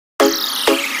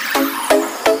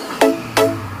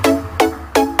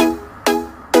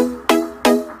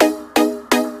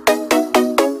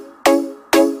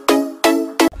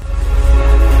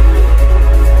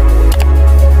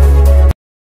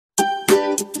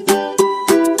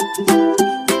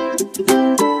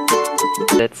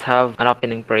let's have an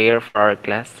opening prayer for our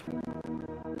class.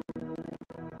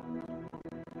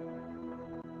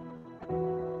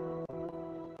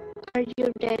 Are you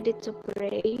ready to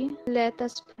pray? Let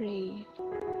us pray.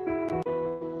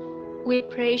 We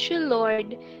praise you,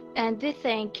 Lord, and we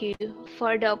thank you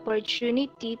for the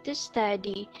opportunity to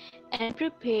study and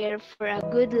prepare for a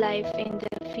good life in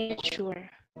the future.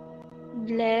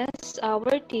 Bless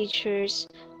our teachers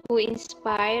who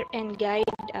inspire and guide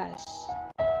us.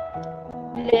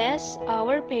 Bless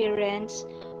our parents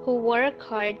who work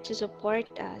hard to support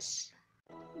us.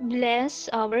 Bless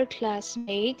our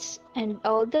classmates and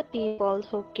all the people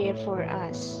who care for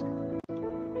us.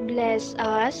 Bless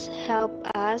us, help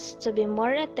us to be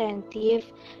more attentive,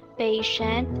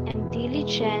 patient, and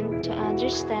diligent to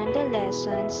understand the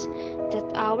lessons that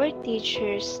our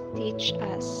teachers teach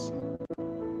us.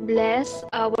 Bless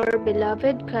our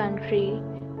beloved country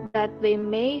that we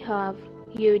may have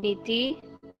unity,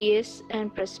 peace,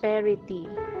 and prosperity.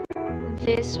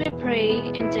 This we pray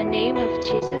in the name of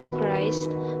Jesus Christ,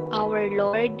 our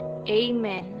Lord.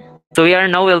 Amen. So we are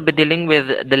now will be dealing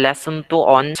with the lesson 2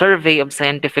 on survey of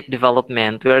scientific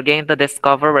development. We are going to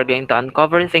discover, we're going to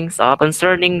uncover things up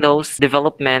concerning those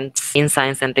developments in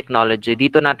science and technology.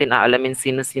 Dito natin aalamin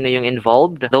sino-sino yung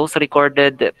involved, those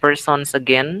recorded persons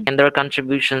again, and their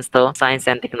contributions to science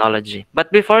and technology. But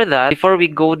before that, before we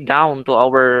go down to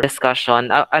our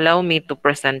discussion, allow me to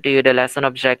present to you the lesson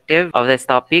objective of this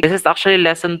topic. This is actually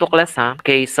lesson 2 class, ha?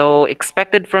 Okay, so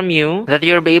expected from you that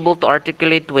you'll be able to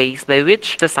articulate ways by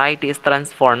which society is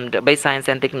transformed by science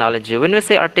and technology. When we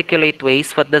say articulate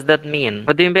ways, what does that mean?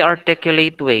 What do you mean by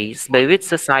articulate ways by which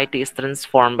society is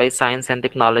transformed by science and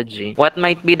technology? What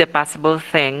might be the possible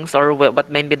things or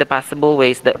what might be the possible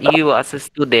ways that you as a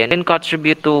student can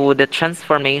contribute to the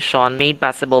transformation made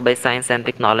possible by science and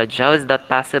technology? How is that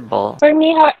possible? For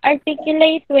me, how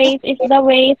articulate ways is the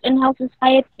ways and how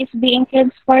society is being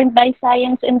transformed by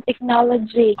science and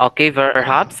technology. Okay,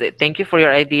 perhaps, thank you for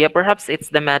your idea. Perhaps it's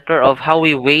the matter of how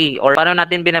we weigh or paano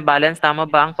natin binabalance. Tama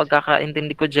ba ang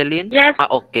pagkakaintindi ko, Jeline? Yes.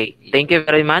 Okay. Thank you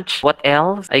very much. What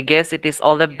else? I guess it is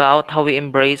all about how we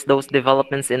embrace those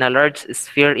developments in a large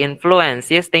sphere influence.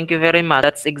 Yes, thank you very much.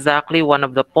 That's exactly one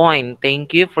of the point.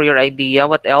 Thank you for your idea.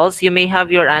 What else? You may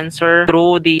have your answer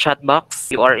through the chat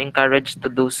box. You are encouraged to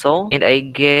do so. And I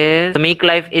guess to make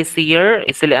life easier,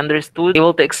 easily understood,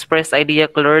 able to express idea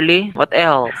clearly. What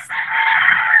else?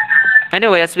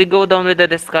 Anyway, as we go down with the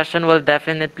discussion, we'll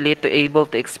definitely to able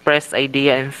to express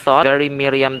idea and thought. Very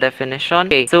Miriam definition.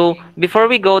 Okay, so before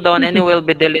we go down, anyway, we'll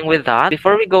be dealing with that.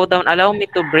 Before we go down, allow me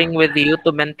to bring with you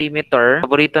to Mentimeter.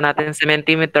 Paborito natin si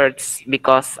Mentimeter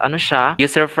because ano siya,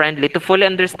 user-friendly to fully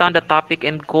understand the topic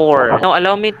and core. Now,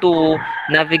 allow me to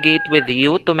navigate with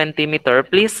you to Mentimeter.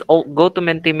 Please go to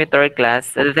Mentimeter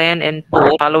class, then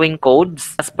input following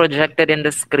codes as projected in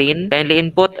the screen. Kindly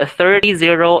input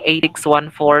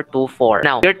 30861424.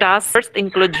 Now, your task, first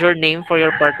include your name for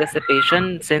your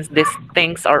participation since these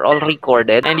things are all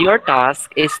recorded. And your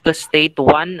task is to state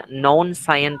one known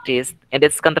scientist and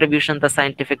its contribution to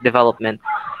scientific development.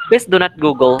 Please do not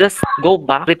Google. Just go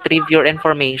back, retrieve your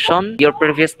information, your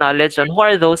previous knowledge on who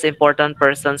are those important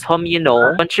persons whom you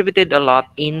know contributed a lot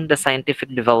in the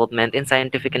scientific development, in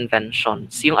scientific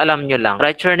inventions. Yung alam nyo lang.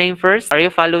 Write your name first. Are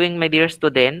you following, my dear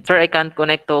student? Sir, I can't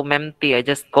connect to Memti. I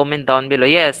just comment down below.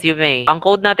 Yes, you may. Ang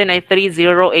code natin ay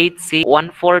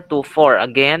 30861424.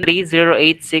 Again,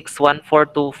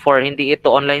 30861424. Hindi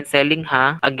ito online selling,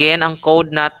 ha? Again, ang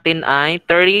code natin ay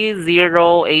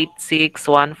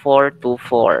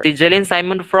 30861424. Si Jeline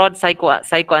Simon Fraud,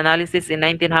 Psychoanalysis in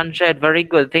 1900. Very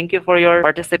good. Thank you for your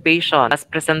participation as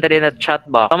presented in the chat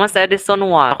box. Thomas Edison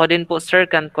 1. Ako din po, sir,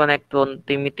 can connect to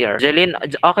Timothy. Jeline,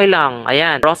 okay lang.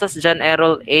 Ayan. Rosas John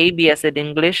Errol A. BS in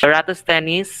English.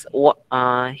 Eratosthenes,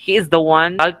 he is the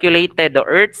one calculated the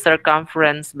Earth's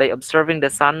circumference by observing the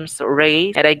sun's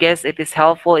rays. And I guess it is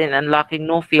helpful in unlocking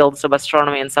new fields of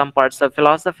astronomy and some parts of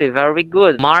philosophy. Very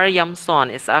good.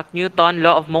 Mariamson, Isaac Newton,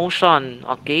 Law of Motion.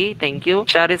 Okay, thank you.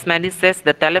 Charis Medicis,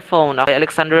 the telephone. Okay,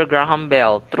 Alexander Graham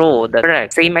Bell. True, that's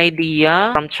correct. Same idea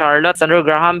from Charlotte. Alexander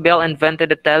Graham Bell invented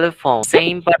the telephone.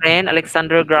 Same pa rin,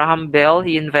 Alexander Graham Bell,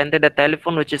 he invented the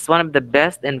telephone, which is one of the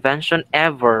best invention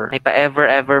ever. May pa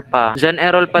ever pa. John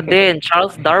Errol pa din.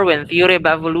 Charles Darwin, Theory of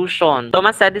Evolution.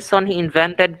 Thomas Edison person he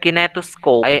invented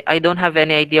kinetoscope. I don't have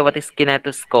any idea what is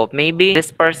kinetoscope. Maybe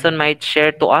this person might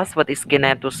share to us what is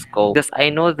kinetoscope because I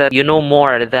know that you know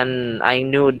more than I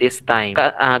knew this time.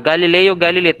 Galileo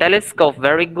Galilei telescope,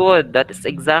 very good. That is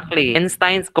exactly.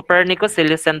 Einstein's Copernicus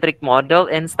heliocentric model,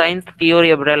 Einstein's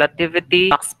theory of relativity.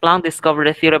 Max Planck discovered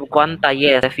the theory of quanta.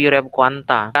 Yes, the theory of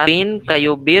quanta. Caroline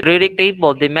Kayubit, periodic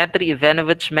table. Dmitry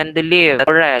Ivanovich Mendeleev.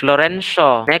 That's correct.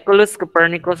 Florencio. Nicholas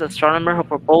Copernicus, astronomer who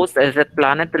proposed that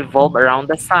planet revolve around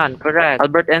the sun. Correct.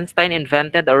 Albert Einstein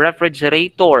invented a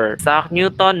refrigerator. Isaac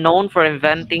Newton, known for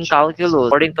inventing calculus,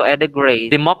 according to Eddie Gray.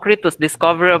 Democritus,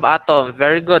 discovery of atom.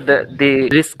 Very good. The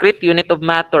discrete unit of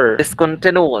matter.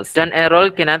 Discontinuous. John Errol,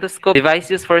 kinetoscope.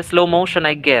 Device used for slow motion,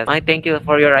 I guess. I thank you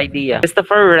for your idea.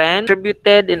 Christopher Wren,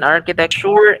 contributed in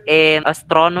architecture and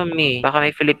astronomy. Baka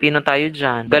may Filipino tayo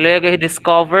dyan. Galileo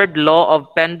discovered law of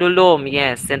pendulum.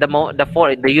 Yes, and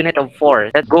the unit of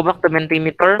force. Let's go back to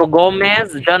centimeter. To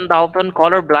Gomez, John Dalton,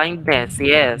 color blindness.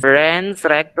 Yes. Renz,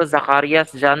 Recto,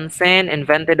 Zacharias Janssen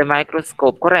invented the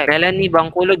microscope. Correct. Melanie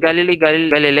Banculo,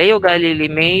 Galileo Galilei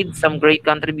made some great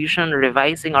contribution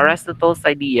revising Aristotle's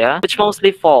idea, which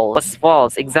mostly was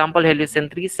false. Example,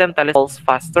 heliocentrism, telescopes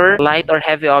faster, light or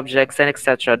heavy objects, and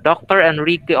etc. Dr.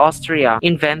 Enrique Austria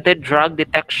invented drug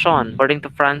detection, according to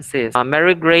Francis.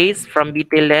 Mary Grace from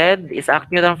BT LED is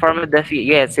Newton formula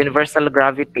yes, universal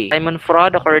gravity. Simon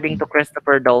Freud, according to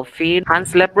Christopher Dolphin.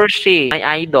 Hans Lefroy, my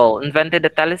idol, invented the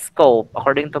telescope,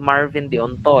 according to Marvin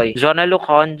Diontoy. Jean Luc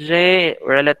Honje,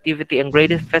 relativity and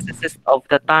greatest physicist of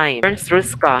the time. Ernst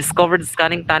Ruska discovered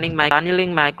scanning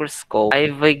tunneling microscope.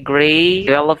 Ivy Gray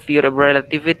developed theory of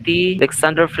relativity.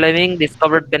 Alexander Fleming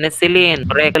discovered penicillin.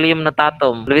 Correct. William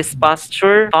Notatum. Louis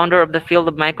Pasteur, founder of the field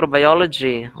of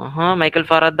microbiology. Michael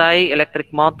Faraday,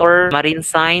 electric motor. Marine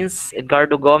science.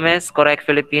 Edgardo Gomez, correct,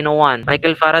 Filipino one.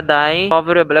 Michael Faraday,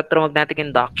 discovery of electromagnetic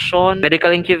induction.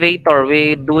 Medical incubator,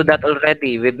 we do that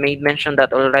already. We've made mention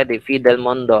that already. Fidel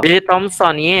Mondo. J.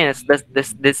 Thomson, yes, the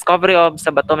discovery of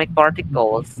subatomic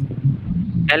particles.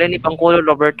 Melanie Pangkulo,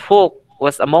 Robert Hooke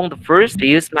was among the first to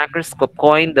use microscope,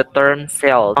 coined the term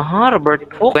cells. Robert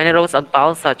Hooke. Rose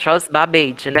Agpalsa, Charles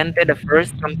Babbage invented the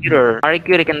first computer. Marie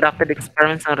Curie conducted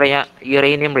experiments on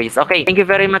uranium rays. Okay, thank you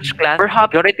very much, class.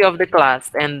 Perhaps majority of the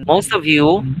class and most of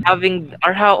you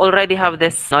already have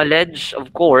this knowledge,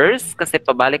 of course, kasi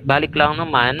pabalik-balik lang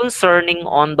naman, concerning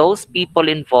on those people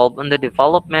involved in the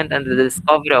development and the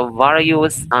discovery of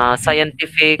various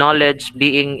scientific knowledge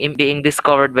being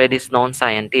discovered by these known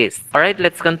scientists. Alright,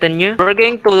 let's continue. We're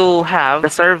going to have the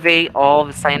survey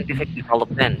of scientific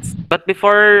developments. But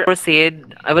before proceed,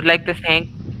 I would like to thank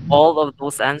all of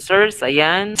those answers.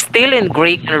 Ayan. Still in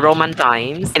Greek and Roman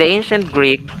times, in the ancient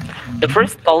Greek, the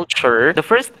first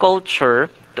culture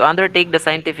to undertake the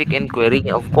scientific inquiry,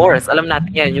 of course, alam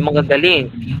natin yan, yung mga galing.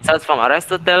 Starts from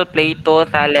Aristotle, Plato,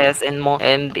 Thales,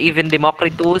 and even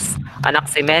Democritus,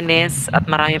 Anaximenes, at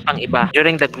marami pang iba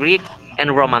during the Greek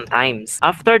and Roman times.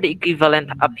 After the equivalent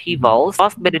upheavals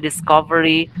caused by the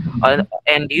discovery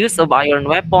and use of iron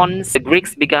weapons, the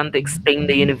Greeks began to explain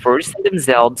the universe and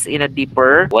themselves in a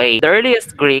deeper way. The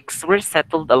earliest Greeks were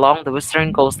settled along the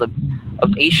western coast of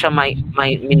Asia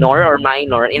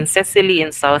Minor in Sicily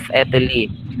and South Italy,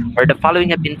 where the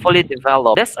following have been fully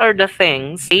developed. These are the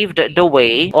things paved the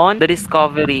way on the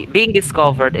being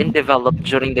discovered and developed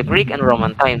during the Greek and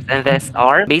Roman times. And these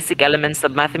are basic elements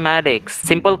of mathematics,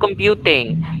 simple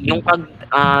computing, yung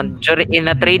in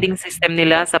a trading system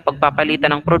nila sa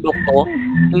pagpapalitan ng produkto,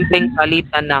 simpleng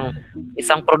palitan ng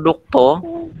isang produkto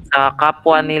sa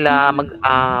kapwa nila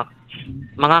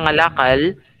mga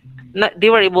ngalakal, they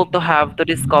were able to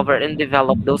discover and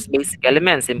develop those basic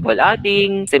elements. Simple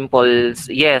adding,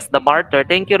 the barter.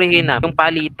 Thank you, Regina. Yung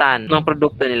palitan ng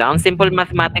produkto nila. Ang simple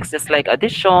mathematics is like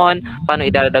addition,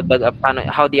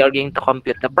 how they are going to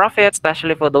compute the profit,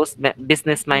 especially for those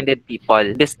business-minded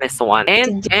people, business one.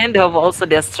 And have also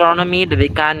the astronomy, the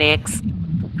mechanics,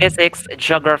 physics,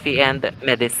 geography, and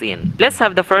medicine. Let's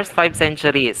have the first 5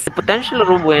 centuries. The potential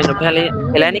ruin of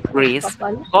Hellenic Greece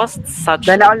caused such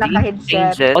deep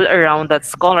changes all around that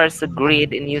scholars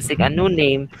agreed in using a new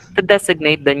name to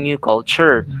designate the new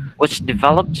culture, which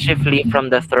developed chiefly from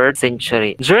the 3rd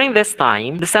century. During this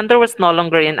time, the center was no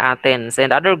longer in Athens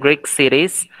and other Greek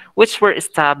cities which were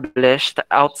established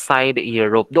outside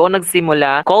Europe. Doon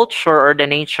nagsimula culture or the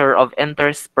nature of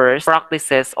interspersed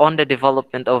practices on the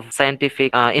development of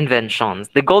scientific inventions.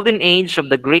 The golden age of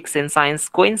the Greeks in science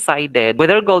coincided with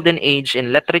their golden age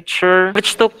in literature,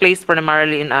 which took place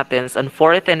primarily in Athens on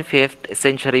 4th and 5th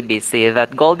century BC.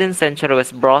 That golden century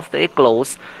was brought to a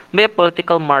close by a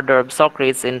political murder of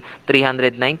Socrates in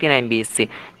 399 BC.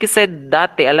 Kasi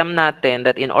dati, alam natin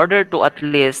that in order to at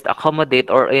least accommodate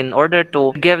or in order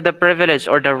to give the privilege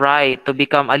or the right to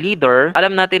become a leader,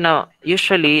 alam natin na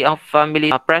usually ang family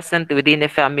present within a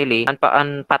family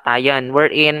ang patayan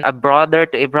wherein a brother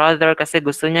to a brother kasi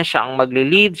gusto niya siya ang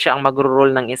magli-lead, siya ang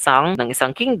magro-rule ng isang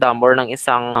kingdom or ng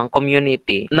isang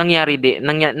community. Nangyari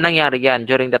yan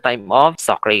during the time of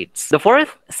Socrates. The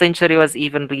 4th century was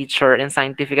even richer in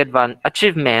scientific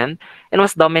achievement and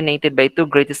was dominated by two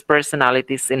greatest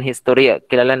personalities in history.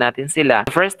 Kilala natin sila.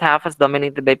 The first half was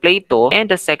dominated by Plato and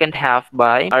the second half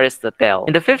by Aristotle.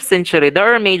 In the 5th century,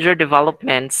 there are major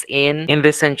developments in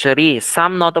this century.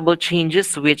 Some notable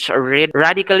changes which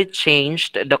radically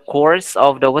changed the course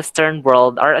of the Western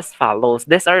world are as follows.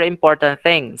 These are important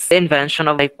things. The invention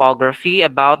of typography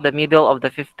about the middle of the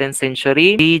 15th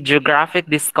century, the geographic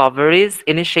discoveries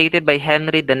initiated by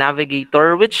Henry the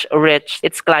Navigator, which reached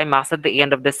its climax at the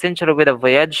end of the century with a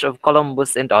voyage of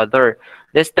Columbus and other.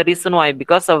 That's the reason why,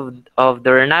 because of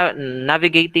their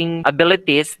navigating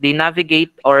abilities, they navigate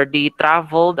or they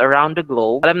traveled around the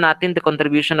globe. Alam natin the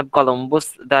contribution of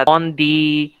Columbus that on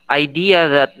the idea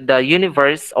that the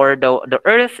universe or the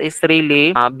earth is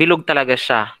really bilog talaga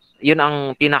siya. Yun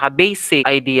ang pinaka-basic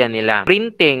idea nila.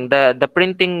 Printing, the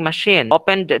printing machine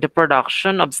opened the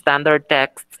production of standard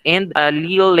text and a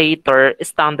little later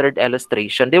standard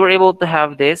illustration. They were able to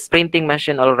have this printing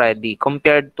machine already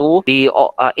compared to the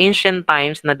ancient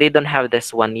times na they don't have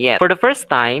this one yet. For the first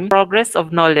time, progress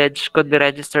of knowledge could be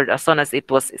registered as soon as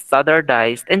it was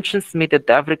standardized and transmitted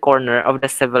to every corner of the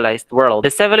civilized world.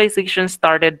 The civilization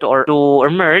started to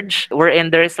emerge wherein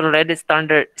there is already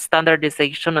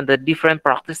standardization on the different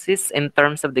practices in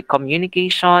terms of the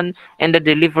communication and the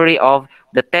delivery of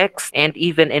the text, and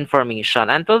even information.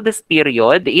 Until this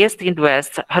period, the East and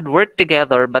West had worked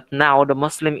together, but now the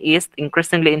Muslim East,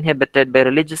 increasingly inhibited by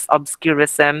religious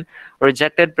obscurantism,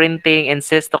 rejected printing,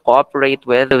 insists to cooperate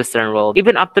with the Western world.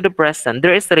 Even up to the present,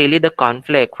 there is really the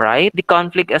conflict, right? The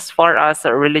conflict as far as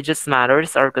religious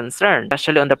matters are concerned,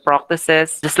 especially on the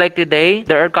practices. Just like today,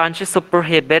 there are countries who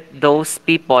prohibit those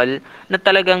people na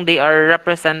talagang they are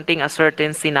representing a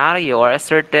certain scenario or a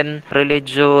certain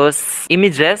religious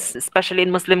images, especially in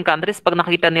Muslim countries. Pag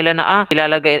nakita nila na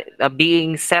ilalagay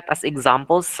being set as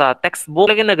examples sa textbook,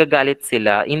 talagang nagagalit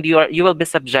sila. You will be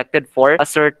subjected for a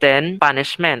certain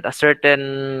punishment, a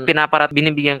certain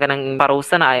binibigyan ka ng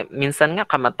parusa na minsan nga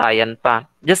kamatayan pa.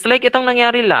 Just like itong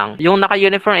nangyari lang, yung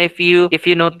naka-uniform, if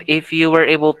you were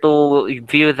able to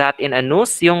view that in a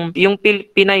news, yung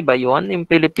Pinay ba yun? Yung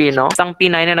Pilipino? Isang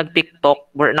Pinay na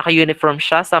nag-TikTok where naka-uniform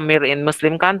siya somewhere in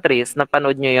Muslim countries.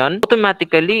 Napanood nyo yun?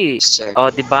 Automatically, Sir.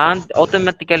 diba?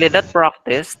 Automatically, that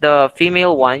practice, the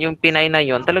female one, yung Pinay na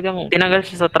yun, talagang tinanggal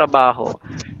siya sa trabaho.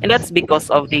 And that's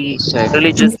because of the Sir.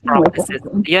 religious practices.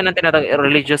 Yan ang tinatawag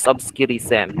religious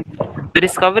obscurantism. The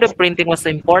discovery of printing was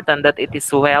so important that it is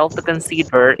well to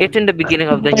consider it in the beginning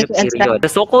of the new period. The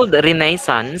so-called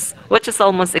Renaissance, which is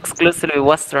almost exclusively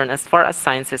Western as far as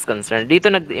science is concerned, dito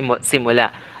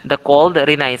nagsimula the called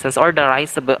Renaissance or the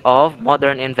rise of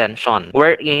modern invention,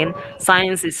 wherein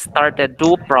science is started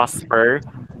to prosper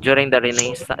during the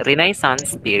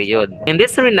Renaissance period. In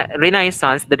this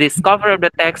Renaissance, the discovery of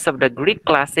the texts of the Greek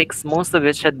classics, most of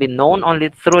which had been known only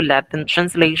through Latin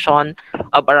translation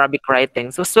of Arabic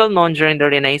writings, was well known during the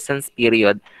Renaissance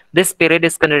period. This period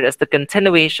is considered as the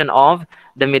continuation of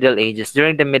the Middle Ages,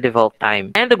 during the medieval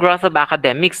time. And the growth of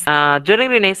academics. During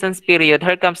Renaissance period,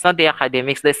 here comes now the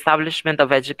academics, the establishment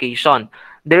of education.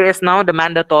 There is now the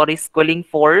mandatory schooling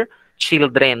for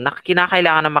children na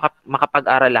kinakailangan na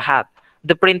makapag-aral lahat.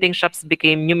 The printing shops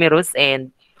became numerous and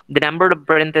the number of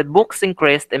printed books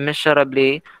increased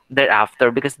immeasurably thereafter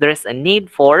because there is a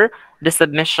need for the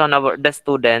submission of the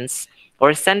students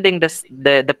or sending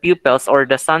the pupils or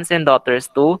the sons and daughters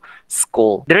to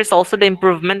school. There is also the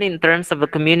improvement in terms of the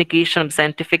communication of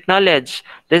scientific knowledge.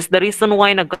 This is the reason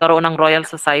why nagkaroon ng Royal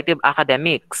Society of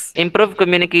Academics. Improved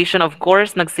communication, of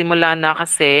course, nagsimula na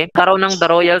kasi karoon ng the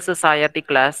Royal Society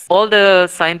class. All the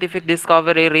scientific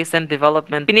discovery, recent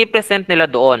development, pinipresent nila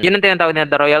doon. Yun ang tinatawag na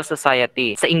the Royal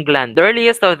Society sa England. The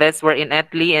earliest of this were in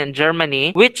Italy and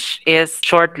Germany, which is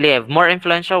short-lived. More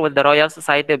influential with the Royal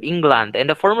Society of England. And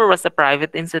the former was a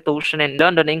private institution in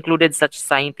London, included such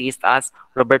scientists as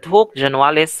Robert Hooke, John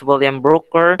Wallis, William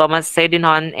Brooker, Thomas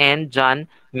Sydenham, and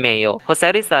John Mayo.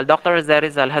 Dr. Jose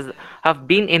Rizal have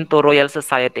been into Royal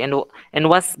Society and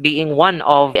was being one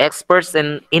of the experts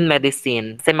in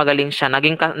medicine. Kasi magaling siya.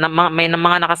 May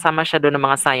mga nakasama siya doon ng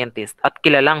mga scientist at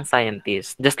kilalang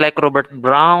scientist. Just like Robert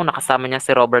Brown, nakasama niya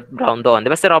si Robert Brown doon.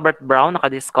 Di ba si Robert Brown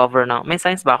nakadiscover ng, may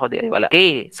science ba ako? Di, wala.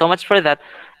 Okay, so much for that.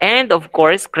 And of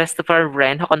course, Christopher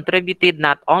Wren, who contributed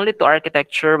not only to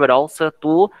architecture but also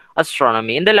to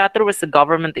astronomy. And the latter was a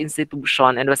government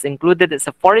institution and was included as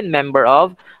a foreign member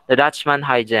of the Dutchman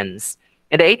Huygens.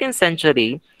 In the 18th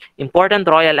century, important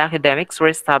royal academics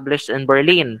were established in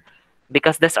Berlin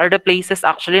because these are the places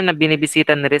actually na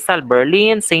binibisita ni Rizal.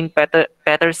 Berlin, St.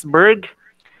 Petersburg,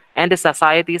 and the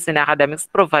societies and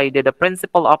academics provided the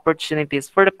principal opportunities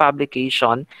for the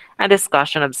publication and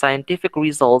discussion of scientific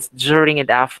results during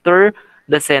and after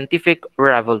the scientific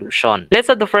revolution. Let's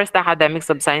look at the first academics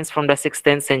of science from the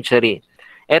 16th century.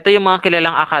 Ito yung mga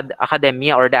kilalang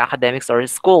academia or the academics or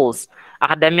schools.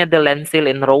 Academia del Lensil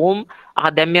in Rome,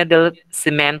 Academia del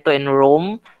Cimento in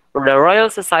Rome, the Royal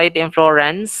Society in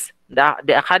Florence,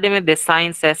 the Academy of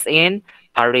Sciences in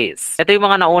Paris. Ito yung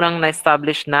mga naunang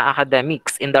na-establish na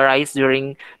academics in the rise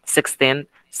during 16th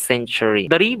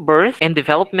century. The rebirth and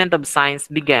development of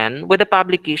science began with the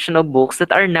publication of books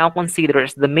that are now considered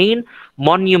as the main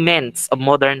monuments of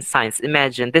modern science.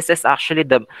 Imagine, this is actually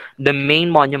the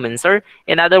main monuments, or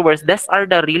in other words, these are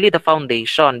really the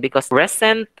foundation, because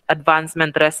recent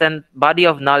advancement, recent body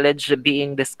of knowledge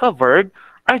being discovered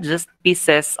are just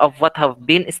pieces of what have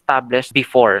been established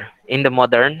before in the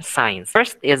modern science.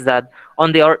 First is that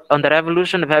on the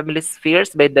revolution of heavenly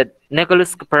spheres by the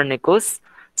Nicholas Copernicus.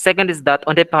 Second is that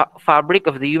on the fabric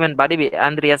of the human body by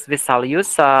Andreas Vesalius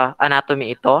sa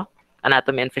anatomy ito,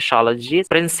 anatomy and physiology.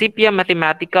 Principia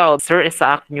Mathematica of Sir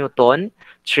Isaac Newton.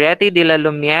 Trieti de la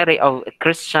Lumiere of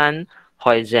Christian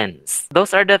Huygens.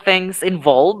 Those are the things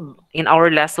involved in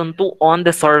our lesson 2 on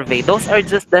the survey. Those are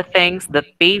just the things that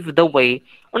pave the way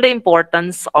on the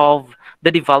importance of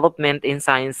the development in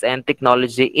science and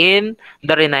technology in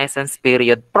the Renaissance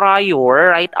period. Prior,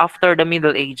 right after the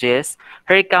Middle Ages,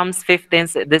 here comes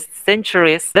 15th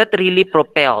centuries that really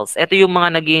propels. Ito yung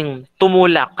mga naging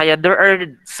tumulak. Kaya there are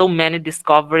so many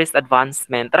discoveries,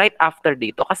 advancement right after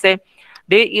dito. Kasi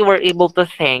they were able to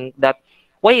think that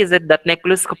why is it that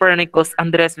Nicholas Copernicus,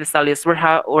 Andres Vesalius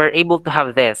were able to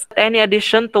have this? Any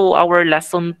addition to our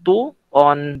lesson 2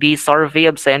 on the survey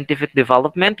of scientific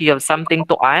development? You have something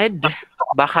to add?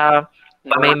 Baka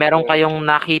meron kayong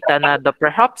nakita na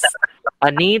perhaps a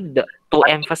need to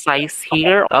emphasize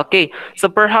here. Okay, so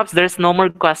perhaps there's no more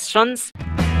questions.